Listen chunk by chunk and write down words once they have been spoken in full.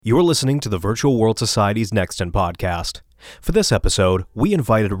You're listening to the Virtual World Society's NextGen podcast. For this episode, we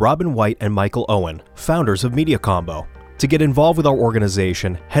invited Robin White and Michael Owen, founders of MediaCombo. To get involved with our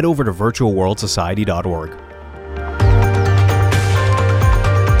organization, head over to virtualworldsociety.org.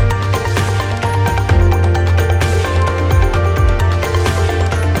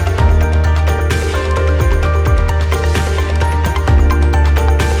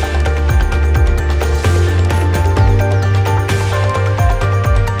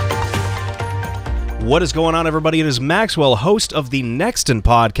 What is going on, everybody? It is Maxwell, host of the NextGen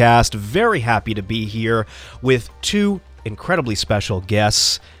podcast. Very happy to be here with two incredibly special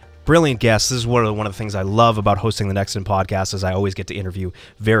guests, brilliant guests. This is one of the things I love about hosting the NextGen podcast, is I always get to interview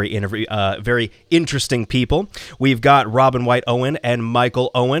very interesting people. We've got Robin White Owen and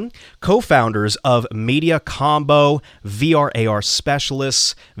Michael Owen, co-founders of MediaCombo, VR AR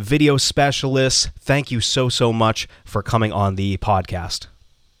specialists, video specialists. Thank you so much for coming on the podcast.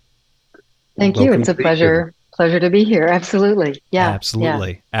 Thank you. It's a pleasure to be here. Absolutely. Yeah.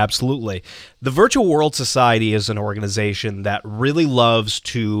 Absolutely. The Virtual World Society is an organization that really loves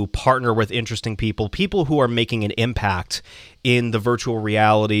to partner with interesting people who are making an impact in the virtual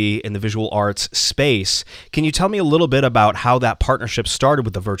reality and the visual arts space. Can you tell me a little bit about how that partnership started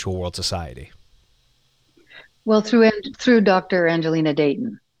with the Virtual World Society? Well, through Dr. Angelina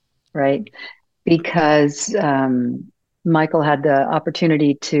Dayton, right? Because Michael had the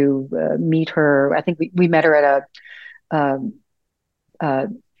opportunity to meet her. I think we met her at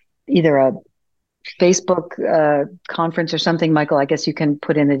either a Facebook conference or something. Michael, I guess you can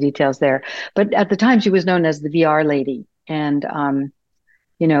put in the details there. But at the time, she was known as the VR lady, and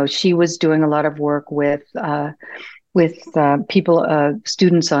she was doing a lot of work with people,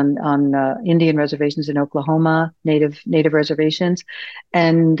 students on Indian reservations in Oklahoma, native reservations.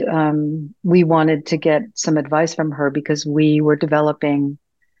 And we wanted to get some advice from her because we were developing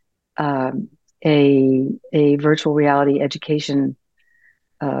a virtual reality education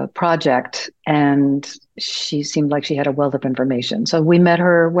project. And she seemed like she had a wealth of information. So we met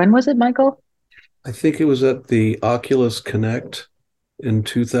her, when was it, Michael? I think it was at the Oculus Connect in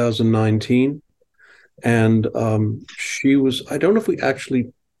 2019. And she was, I don't know if we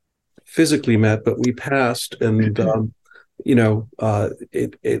actually physically met, but we passed, and,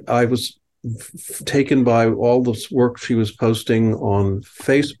 I was taken by all this work she was posting on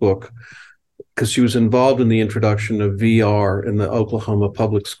Facebook, because she was involved in the introduction of VR in the Oklahoma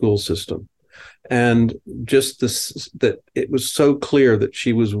public school system. And just that it was so clear that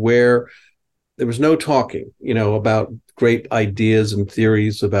she was where there was no talking, about great ideas and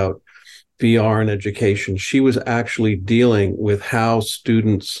theories about VR and education. She was actually dealing with how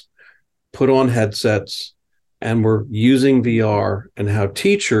students put on headsets and were using VR, and how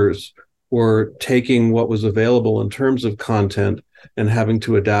teachers were taking what was available in terms of content and having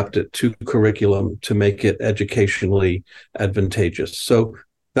to adapt it to curriculum to make it educationally advantageous. So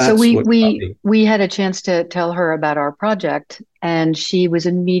we had a chance to tell her about our project, and she was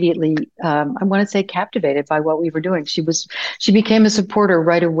immediately, I want to say, captivated by what we were doing. She became a supporter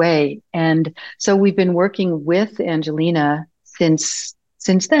right away. And so we've been working with Angelina since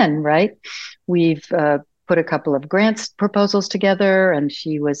then, right? We've put a couple of grants proposals together, and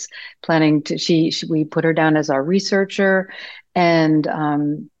she was planning to, we put her down as our researcher. And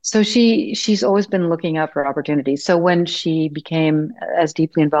so she's always been looking out for opportunities. So when she became as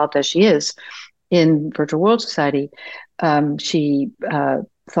deeply involved as she is in Virtual World Society, she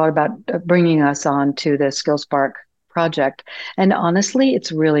thought about bringing us on to the SkillSpark project. And honestly,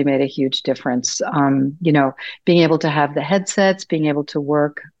 it's really made a huge difference. Being able to have the headsets, being able to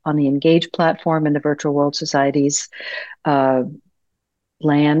work on the Engage platform in the Virtual World Society's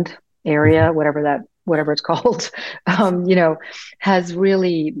land area, whatever it's called, has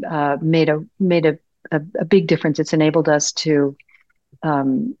really made a big difference. It's enabled us to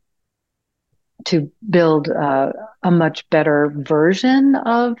build a much better version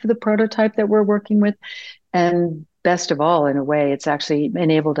of the prototype that we're working with. And best of all, in a way, it's actually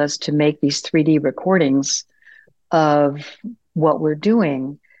enabled us to make these 3D recordings of what we're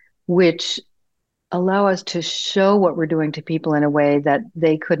doing, which allow us to show what we're doing to people in a way that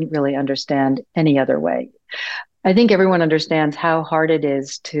they couldn't really understand any other way. I think everyone understands how hard it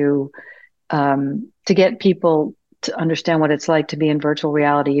is to get people to understand what it's like to be in virtual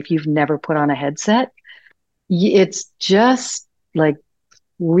reality. If you've never put on a headset, it's just like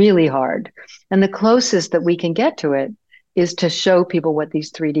really hard. And the closest that we can get to it is to show people what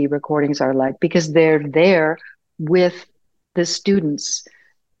these 3D recordings are like, because they're there with the students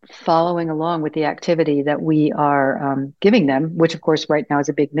following along with the activity that we are giving them, which of course right now is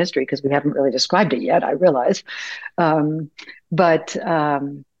a big mystery because we haven't really described it yet, I realize. But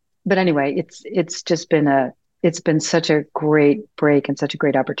but anyway, it's been such a great break and such a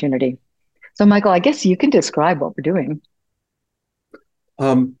great opportunity. So, Michael, I guess you can describe what we're doing.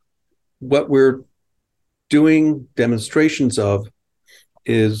 What we're doing demonstrations of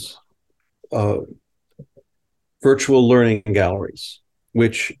is virtual learning galleries,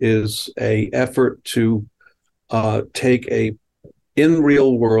 which is a effort to take a in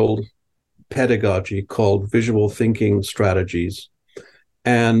real world pedagogy called visual thinking strategies,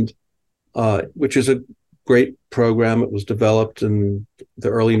 and which is a great program. It was developed in the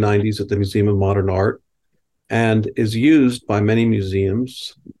early 90s at the Museum of Modern Art and is used by many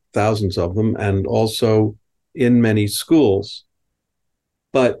museums, thousands of them, and also in many schools.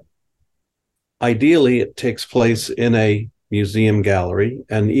 But ideally, it takes place in a museum gallery.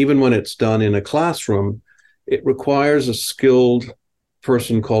 And even when it's done in a classroom, it requires a skilled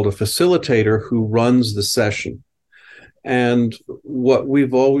person called a facilitator who runs the session. And what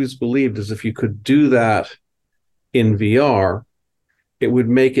we've always believed is if you could do that in VR, it would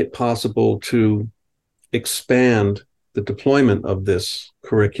make it possible to expand the deployment of this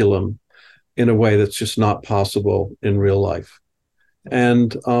curriculum in a way that's just not possible in real life.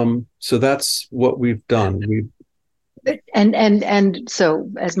 And so that's what we've done. And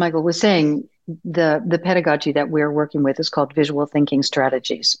so, as Michael was saying, the pedagogy that we're working with is called visual thinking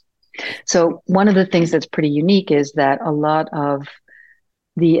strategies. So one of the things that's pretty unique is that a lot of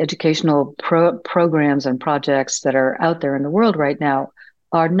the educational programs and projects that are out there in the world right now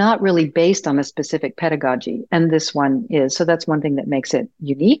are not really based on a specific pedagogy, and this one is. So that's one thing that makes it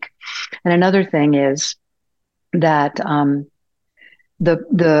unique. And another thing is that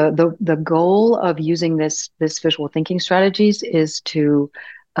the goal of using this visual thinking strategies is to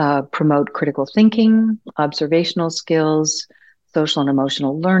promote critical thinking, observational skills, social and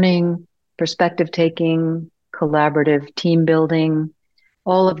emotional learning, perspective taking, collaborative team building,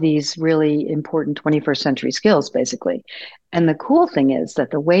 all of these really important 21st century skills, basically. And the cool thing is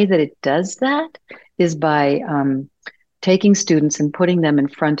that the way that it does that is by taking students and putting them in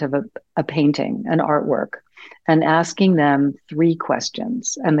front of a painting, an artwork, and asking them 3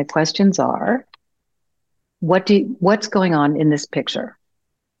 questions. And the questions are, what's going on in this picture?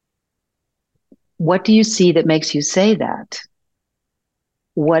 What do you see that makes you say that?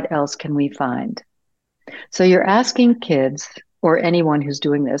 What else can we find? So you're asking kids or anyone who's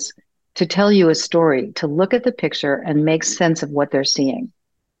doing this to tell you a story, to look at the picture and make sense of what they're seeing.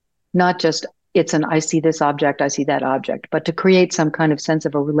 Not just I see this object, I see that object, but to create some kind of sense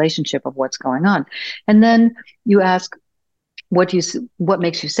of a relationship of what's going on. And then you ask, what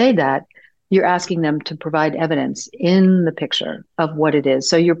makes you say that? You're asking them to provide evidence in the picture of what it is.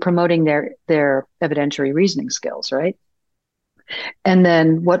 So you're promoting their evidentiary reasoning skills, right? And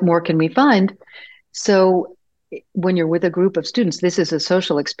then what more can we find? So when you're with a group of students, this is a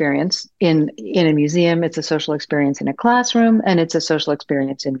social experience in a museum, it's a social experience in a classroom, and it's a social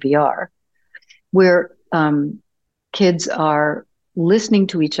experience in VR, where kids are listening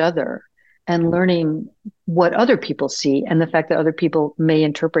to each other and learning what other people see and the fact that other people may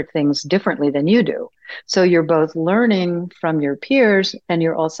interpret things differently than you do. So you're both learning from your peers and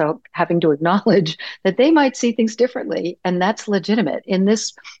you're also having to acknowledge that they might see things differently, and that's legitimate. In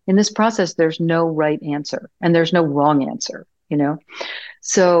this process, there's no right answer and there's no wrong answer, you know?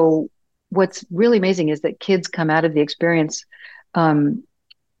 So what's really amazing is that kids come out of the experience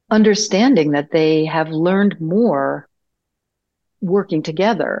understanding that they have learned more working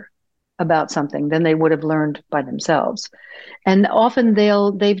together about something than they would have learned by themselves. And often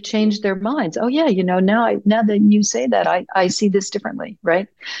they've changed their minds. Oh yeah, you know, now that you say that, I see this differently, right?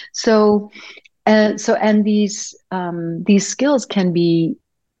 So these skills can be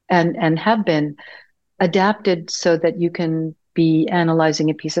and have been adapted so that you can be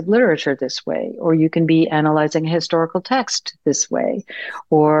analyzing a piece of literature this way, or you can be analyzing a historical text this way,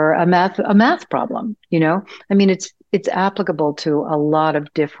 or a math problem. You know, I mean, it's applicable to a lot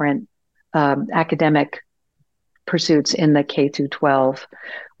of different academic pursuits in the K through 12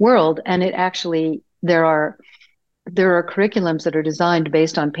 world, and it actually there are curriculums that are designed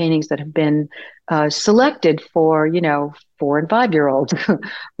based on paintings that have been selected for 4 and 5 year olds,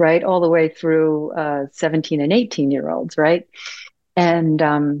 right, all the way through 17 and 18 year olds, right, and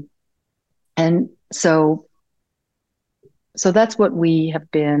so that's what we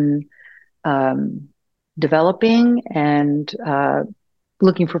have been developing and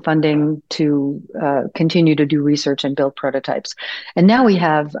looking for funding to continue to do research and build prototypes. And now we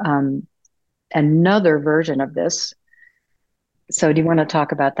have another version of this. So do you want to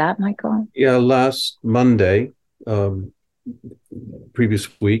talk about that, Michael? Yeah, last Monday,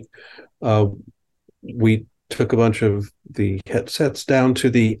 previous week, we took a bunch of the headsets down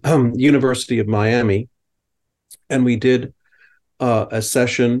to the University of Miami, and we did a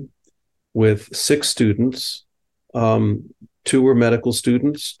session with 6 students. 2 were medical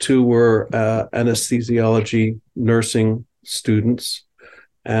students, 2 were anesthesiology nursing students,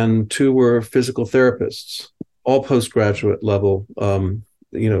 and 2 were physical therapists, all postgraduate level,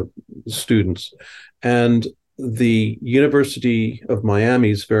 students. And the University of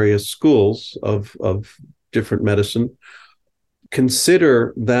Miami's various schools of different medicine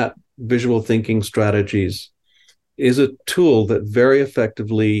consider that visual thinking strategies is a tool that very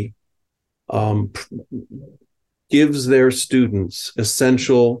effectively gives their students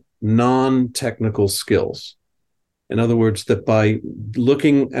essential non-technical skills. In other words, that by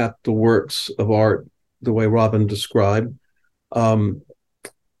looking at the works of art the way Robin described,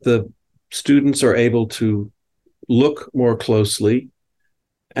 the students are able to look more closely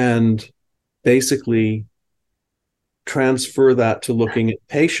and basically transfer that to looking at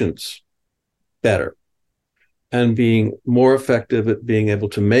patients better and being more effective at being able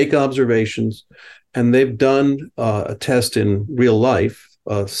to make observations. And they've done a test in real life,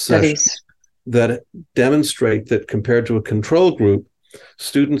 studies that demonstrate that compared to a control group,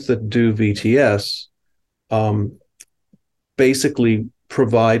 students that do VTS basically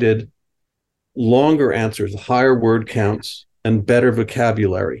provided longer answers, higher word counts, and better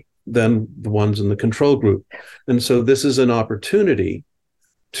vocabulary than the ones in the control group. And so this is an opportunity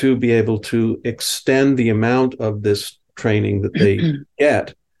to be able to extend the amount of this training that they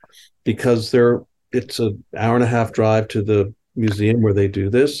get, because it's an hour-and-a-half drive to the museum where they do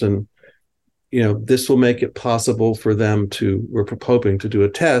this. And, this will make it possible for them we're hoping to do a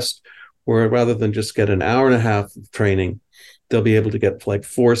test where rather than just get an hour-and-a-half of training, they'll be able to get like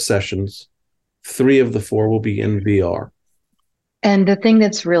 4 sessions. 3 of the 4 will be in VR. And the thing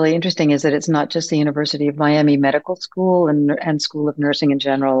that's really interesting is that it's not just the University of Miami Medical School and School of Nursing and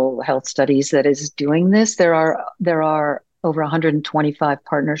General Health Studies that is doing this. There are over 125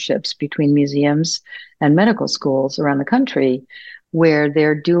 partnerships between museums and medical schools around the country where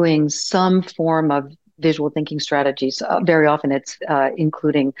they're doing some form of visual thinking strategies. Very often it's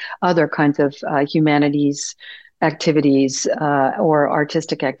including other kinds of humanities activities or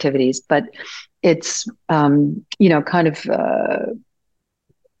artistic activities, but it's kind of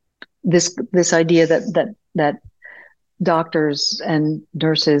this idea that doctors and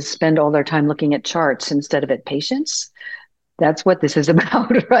nurses spend all their time looking at charts instead of at patients. That's what this is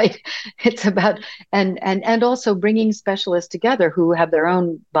about, right? It's about and also bringing specialists together who have their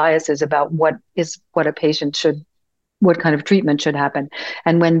own biases about what a patient should, what kind of treatment should happen,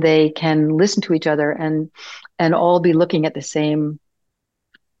 and when they can listen to each other and all be looking at the same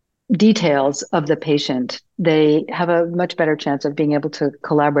details of the patient, they have a much better chance of being able to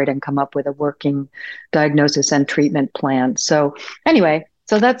collaborate and come up with a working diagnosis and treatment plan. So anyway,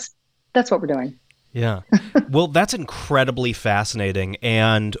 that's what we're doing. Yeah. Well, that's incredibly fascinating.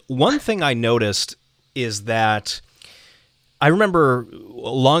 And one thing I noticed is that I remember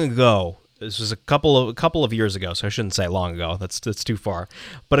long ago, this was a couple of years ago, so I shouldn't say long ago. That's too far.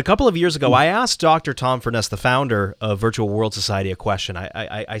 But a couple of years ago, I asked Dr. Tom Furness, the founder of Virtual World Society, a question.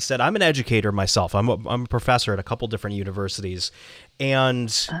 I said, I'm an educator myself. I'm a professor at a couple different universities,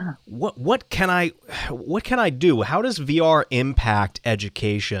 and what can I do? How does VR impact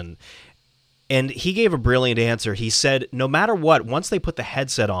education? And he gave a brilliant answer. He said, no matter what, once they put the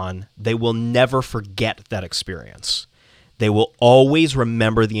headset on, they will never forget that experience. They will always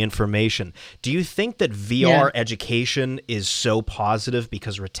remember the information. Do you think that VR education is so positive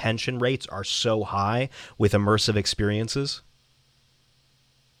because retention rates are so high with immersive experiences?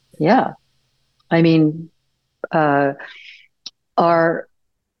 Yeah. I mean, our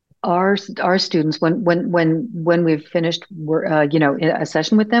students, when we've finished a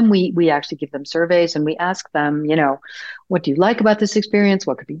session with them, we actually give them surveys and we ask them, what do you like about this experience?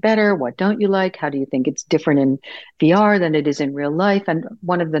 What could be better? What don't you like? How do you think it's different in VR than it is in real life? And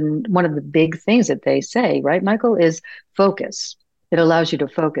one of the big things that they say, right, Michael, is focus. It allows you to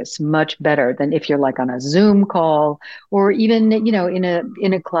focus much better than if you're like on a Zoom call or even,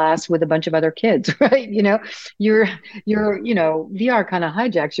 in a class with a bunch of other kids, right? Your VR kind of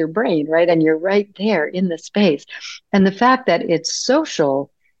hijacks your brain, right? And you're right there in the space. And the fact that it's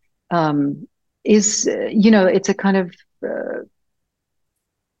social is, it's a kind of,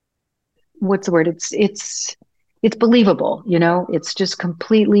 what's the word? It's believable, it's just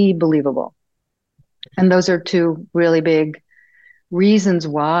completely believable. And those are 2 really big reasons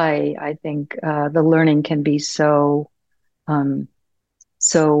why I think the learning can be so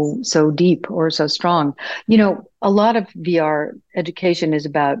deep or so strong. A lot of VR education is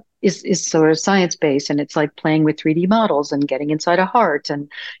about is sort of science based, and it's like playing with 3D models and getting inside a heart,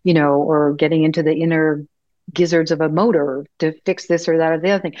 and or getting into the inner gizzards of a motor to fix this or that or the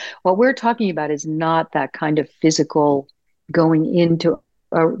other thing. What we're talking about is not that kind of physical going into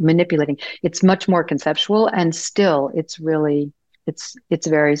manipulating. It's much more conceptual, and still it's really it's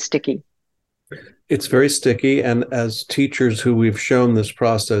very sticky. It's very sticky, and as teachers who we've shown this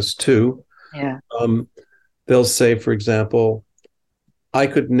process to, Yeah. They'll say, for example, I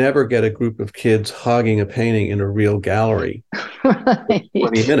could never get a group of kids hogging a painting in a real gallery Right.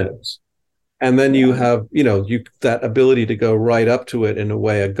 20 minutes. And then you have, that ability to go right up to it in a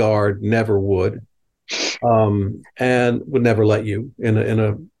way a guard never would, and would never let you in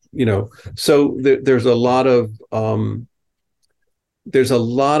a so there's a lot of,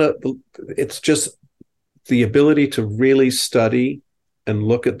 it's just the ability to really study and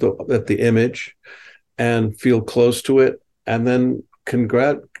look at the image and feel close to it, and then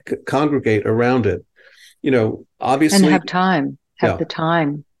congregate around it. Obviously, and have the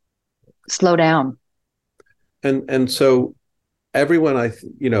time, slow down. And so everyone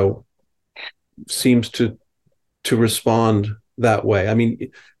seems to respond that way. I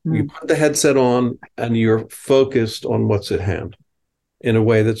mean, you put the headset on and you're focused on what's at hand in a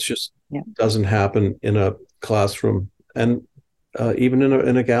way that's just doesn't happen in a classroom, and even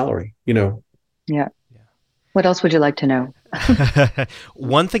in a gallery. Yeah. What else would you like to know?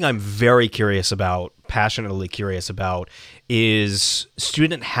 One thing I'm very curious about, passionately curious about, is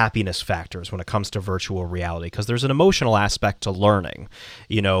student happiness factors when it comes to virtual reality, because there's an emotional aspect to learning.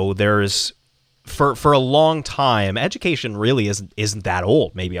 There's for a long time, education really isn't that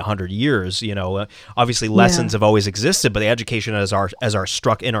old, maybe 100 years. Obviously lessons have always existed, but the education in our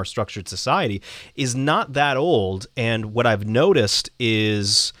structured society is not that old. And what I've noticed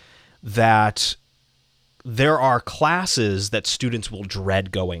is that there are classes that students will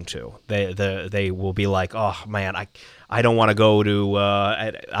dread going to. They will be like, oh man, I don't want to go to,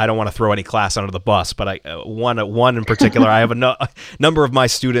 I don't want to throw any class under the bus, but one in particular, I have a number of my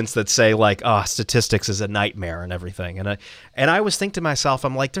students that say like, oh, statistics is a nightmare and everything. And I always think to myself,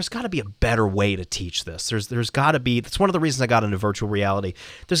 I'm like, there's got to be a better way to teach this. There's got to be, that's one of the reasons I got into virtual reality.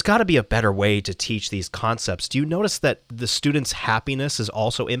 There's got to be a better way to teach these concepts. Do you notice that the students' happiness is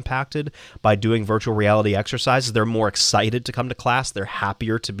also impacted by doing virtual reality exercises? They're more excited to come to class. They're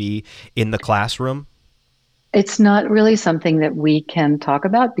happier to be in the classroom. It's not really something that we can talk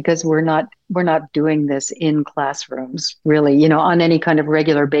about because we're not doing this in classrooms really, on any kind of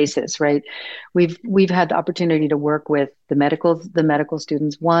regular basis, right? We've had the opportunity to work with the medical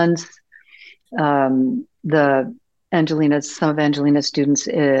students once, some of Angelina's students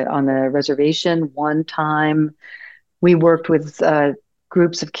on the reservation one time. We worked with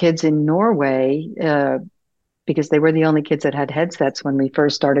groups of kids in Norway because they were the only kids that had headsets when we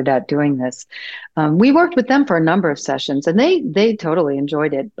first started out doing this. We worked with them for a number of sessions, and they totally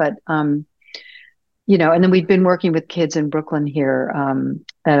enjoyed it. But and then we've been working with kids in Brooklyn here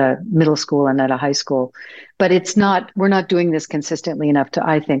at a middle school and at a high school. But we're not doing this consistently enough to,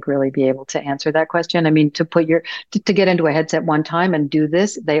 I think, really be able to answer that question. I mean, to get into a headset one time and do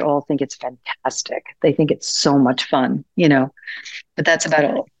this, they all think it's fantastic. They think it's so much fun, But that's about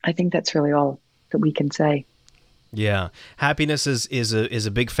all. I think that's really all that we can say. Yeah, happiness is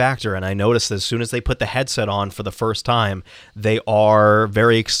a big factor, and I noticed that as soon as they put the headset on for the first time, they are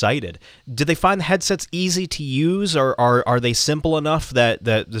very excited. Did they find the headsets easy to use, or are they simple enough that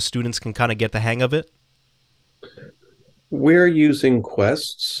the students can kind of get the hang of it? We're using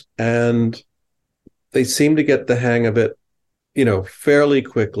Quests, and they seem to get the hang of it, fairly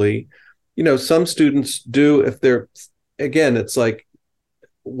quickly. Some students do, if they're, again, it's like,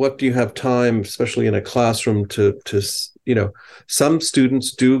 what do you have time, especially in a classroom, to some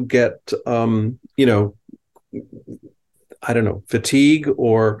students do get I don't know, fatigue,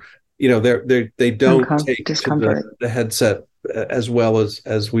 or they don't take to the headset as well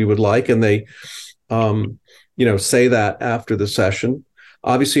as we would like, and they say that after the session.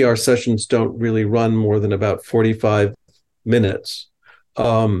 Obviously our sessions don't really run more than about 45 minutes,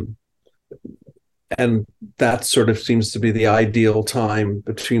 and that sort of seems to be the ideal time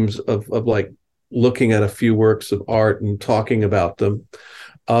between of like looking at a few works of art and talking about them.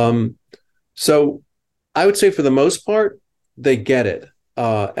 So I would say for the most part, they get it.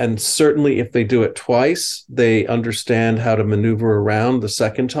 And certainly if they do it twice, they understand how to maneuver around the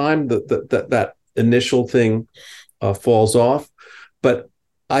second time. That initial thing falls off. But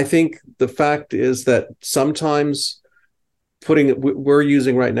I think the fact is that sometimes we're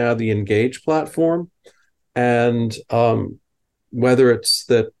using right now the Engage platform, and whether it's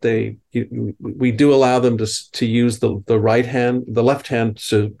that we do allow them to use the left hand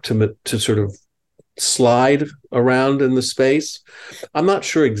to sort of slide around in the space. I'm not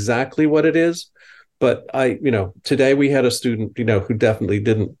sure exactly what it is, but today we had a student, who definitely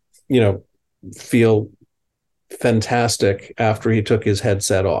didn't, feel fantastic after he took his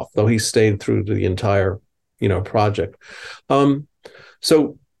headset off, though he stayed through the entire, project.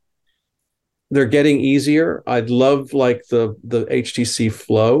 So they're getting easier. I'd love like the HTC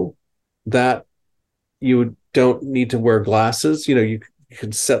Flow that you don't need to wear glasses. You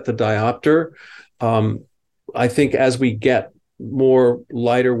can set the diopter. I think as we get more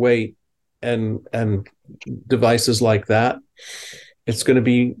lighter weight and devices like that, it's going to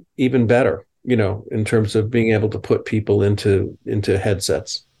be even better, in terms of being able to put people into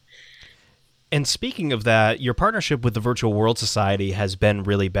headsets. And speaking of that, your partnership with the Virtual World Society has been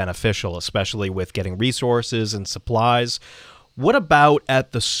really beneficial, especially with getting resources and supplies. What about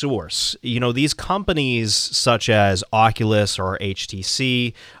at the source? These companies such as Oculus or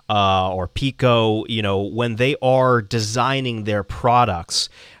HTC or Pico, when they are designing their products,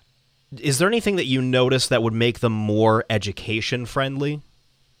 is there anything that you notice that would make them more education friendly?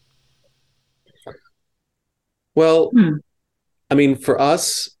 Well, I mean, for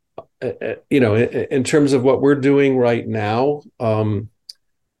us, in terms of what we're doing right now,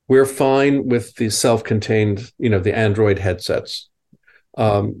 we're fine with the self-contained, the Android headsets,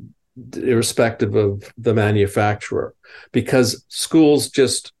 irrespective of the manufacturer, because schools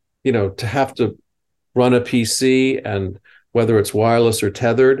just, to have to run a PC, and whether it's wireless or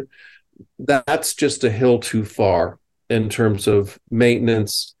tethered, that's just a hill too far in terms of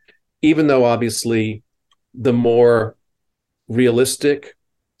maintenance, even though obviously the more realistic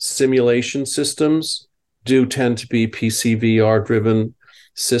simulation systems do tend to be PCVR driven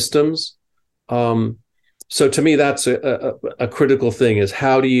systems. So to me, that's a critical thing, is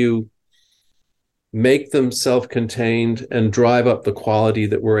how do you make them self-contained and drive up the quality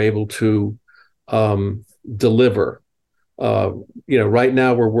that we're able to deliver. Right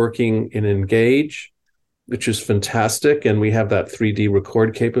now we're working in Engage, which is fantastic, and we have that 3D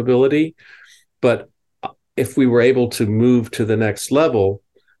record capability. But if we were able to move to the next level,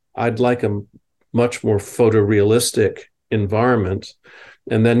 I'd like a much more photorealistic environment.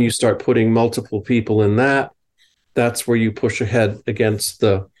 And then you start putting multiple people in that. That's where you push ahead against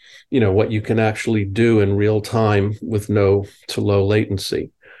the, what you can actually do in real time with no to low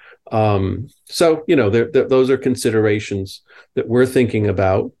latency. So, those are considerations that we're thinking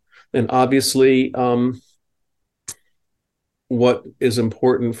about. And obviously, what is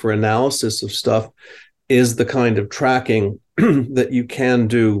important for analysis of stuff is the kind of tracking that you can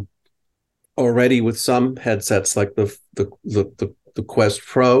do already with some headsets, like the Quest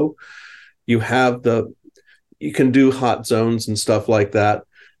Pro. You can do hot zones and stuff like that,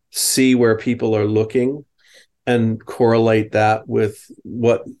 see where people are looking, and correlate that with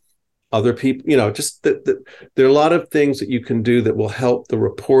what other people, there are a lot of things that you can do that will help the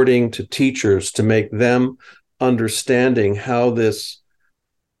reporting to teachers to make them understanding how this,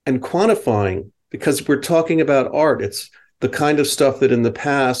 and quantifying, because we're talking about art. It's the kind of stuff that in the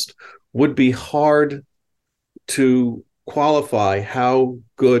past would be hard to qualify how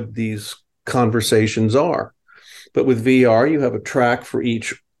good these conversations are. But with VR, you have a track for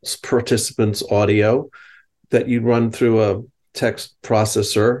each participant's audio that you run through a text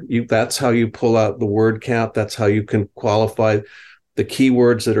processor. That's how you pull out the word count. That's how you can qualify the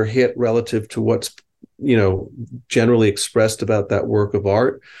keywords that are hit relative to what's, generally expressed about that work of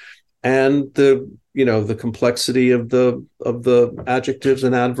art, and the complexity of the adjectives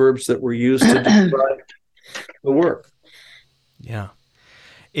and adverbs that were used to describe the work. Yeah.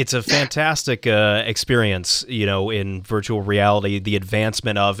 It's a fantastic experience, in virtual reality, the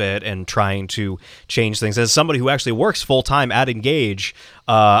advancement of it and trying to change things. As somebody who actually works full-time at Engage,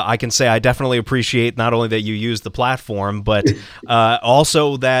 I can say I definitely appreciate not only that you use the platform, but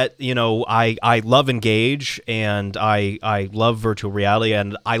also that, I love Engage, and I love virtual reality,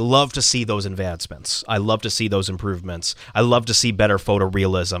 and I love to see those advancements. I love to see those improvements. I love to see better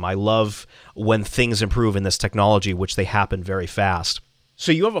photorealism. I love when things improve in this technology, which they happen very fast.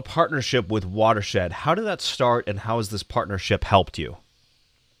 So you have a partnership with Watershed. How did that start, and how has this partnership helped you?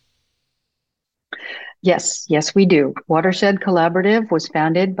 Yes, we do. Watershed Collaborative was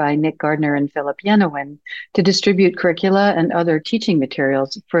founded by Nick Gardner and Philip Yenowin to distribute curricula and other teaching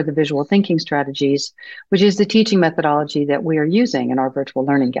materials for the visual thinking strategies, which is the teaching methodology that we are using in our virtual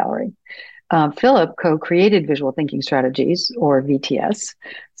learning gallery. Philip co-created Visual Thinking Strategies, or VTS,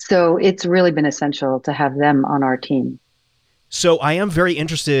 so it's really been essential to have them on our team. So I am very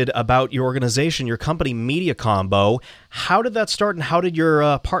interested about your organization, your company, MediaCombo. How did that start, and how did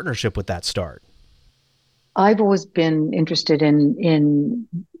your partnership with that start? I've always been interested in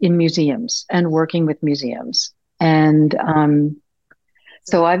museums and working with museums, and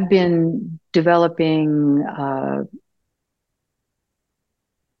so I've been developing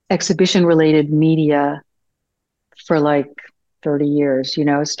exhibition-related media for like 30 years,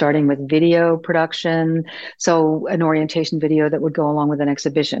 starting with video production. So an orientation video that would go along with an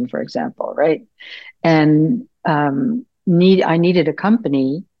exhibition, for example, right? And I needed a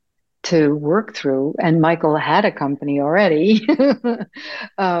company to work through, and Michael had a company already where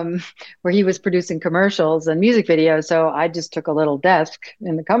he was producing commercials and music videos. So I just took a little desk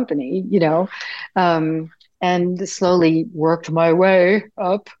in the company, and slowly worked my way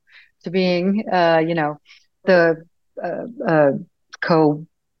up to being, the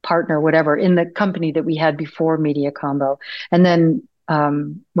co-partner, whatever, in the company that we had before MediaCombo. And then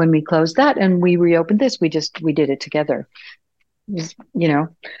when we closed that and we reopened this, we did it together. And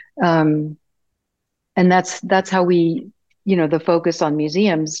that's how we, the focus on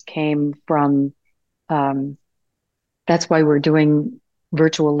museums came from. That's why we're doing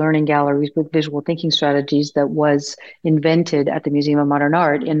virtual learning galleries with visual thinking strategies that was invented at the Museum of Modern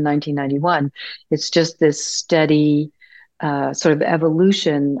Art in 1991. It's just this steady sort of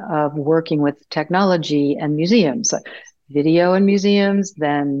evolution of working with technology and museums, video and museums,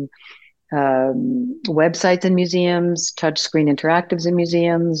 then websites and museums, touchscreen interactives in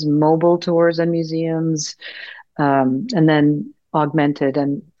museums, mobile tours in museums, and then augmented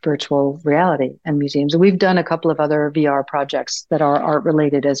and virtual reality and museums. And we've done a couple of other VR projects that are art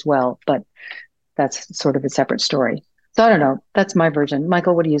related as well, but that's sort of a separate story. So I don't know. That's my version.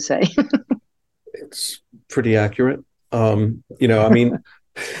 Michael, what do you say? It's pretty accurate. I mean,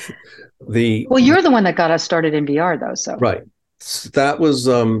 well, you're the one that got us started in VR, though. So right, that was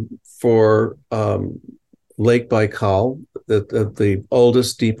for Lake Baikal, the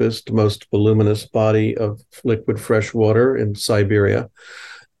oldest, deepest, most voluminous body of liquid fresh water in Siberia,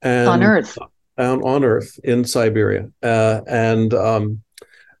 and on Earth, on Earth in Siberia, and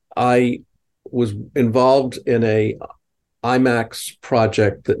I was involved in a IMAX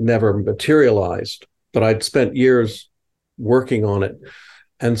project that never materialized, but I'd spent years working on it.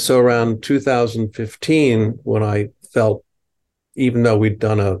 And so around 2015, when I felt, even though we'd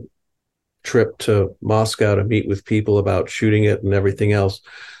done a trip to Moscow to meet with people about shooting it and everything else,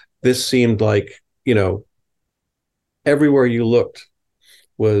 this seemed like, everywhere you looked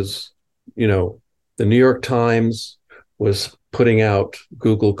was, the New York Times was putting out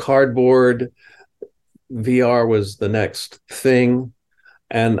Google Cardboard. VR was the next thing.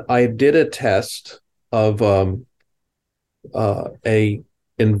 And I did a test of a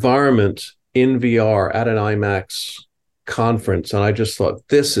environment in VR at an IMAX conference, and I just thought,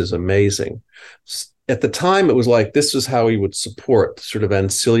 this is amazing. At the time, it was like, this is how we would support sort of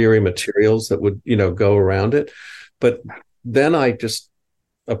ancillary materials that would, go around it. But then I just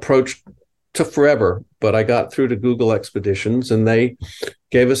approached, took forever, but I got through to Google Expeditions, and they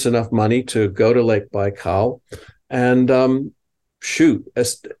gave us enough money to go to Lake Baikal and shoot.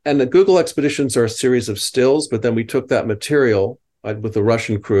 And the Google Expeditions are a series of stills, but then we took that material with the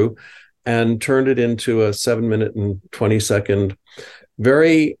Russian crew and turned it into a 7-minute and 20-second,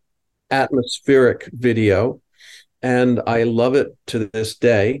 very atmospheric video. And I love it to this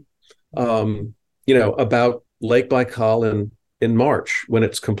day, about Lake Baikal in March when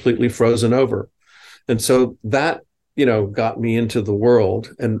it's completely frozen over. And so that, got me into the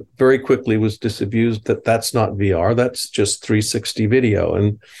world, and very quickly was disabused that that's not VR, that's just 360 video.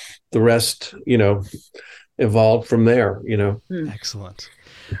 And the rest, evolved from there, Excellent.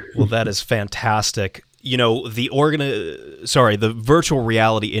 Well, that is fantastic. The virtual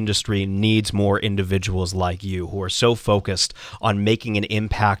reality industry needs more individuals like you who are so focused on making an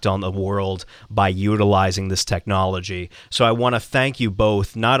impact on the world by utilizing this technology. So I want to thank you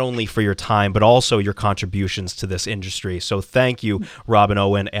both, not only for your time, but also your contributions to this industry. So thank you, Robin,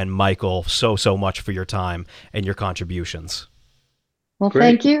 Owen, and Michael, so much for your time and your contributions. Well, great.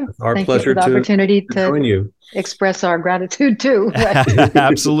 Thank you. Our thank pleasure you for the opportunity to join you. Express our gratitude too.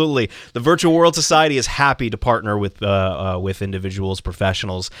 Absolutely. The Virtual World Society is happy to partner with individuals,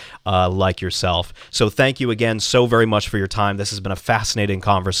 professionals like yourself. So thank you again so very much for your time. This has been a fascinating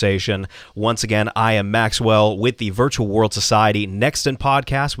conversation. Once again, I am Maxwell with the Virtual World Society Next in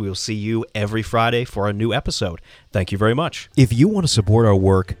Podcast. We will see you every Friday for a new episode. Thank you very much. If you want to support our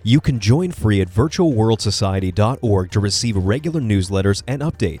work, you can join free at virtualworldsociety.org to receive regular newsletters and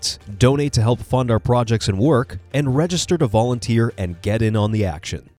updates, donate to help fund our projects and work, and register to volunteer and get in on the action.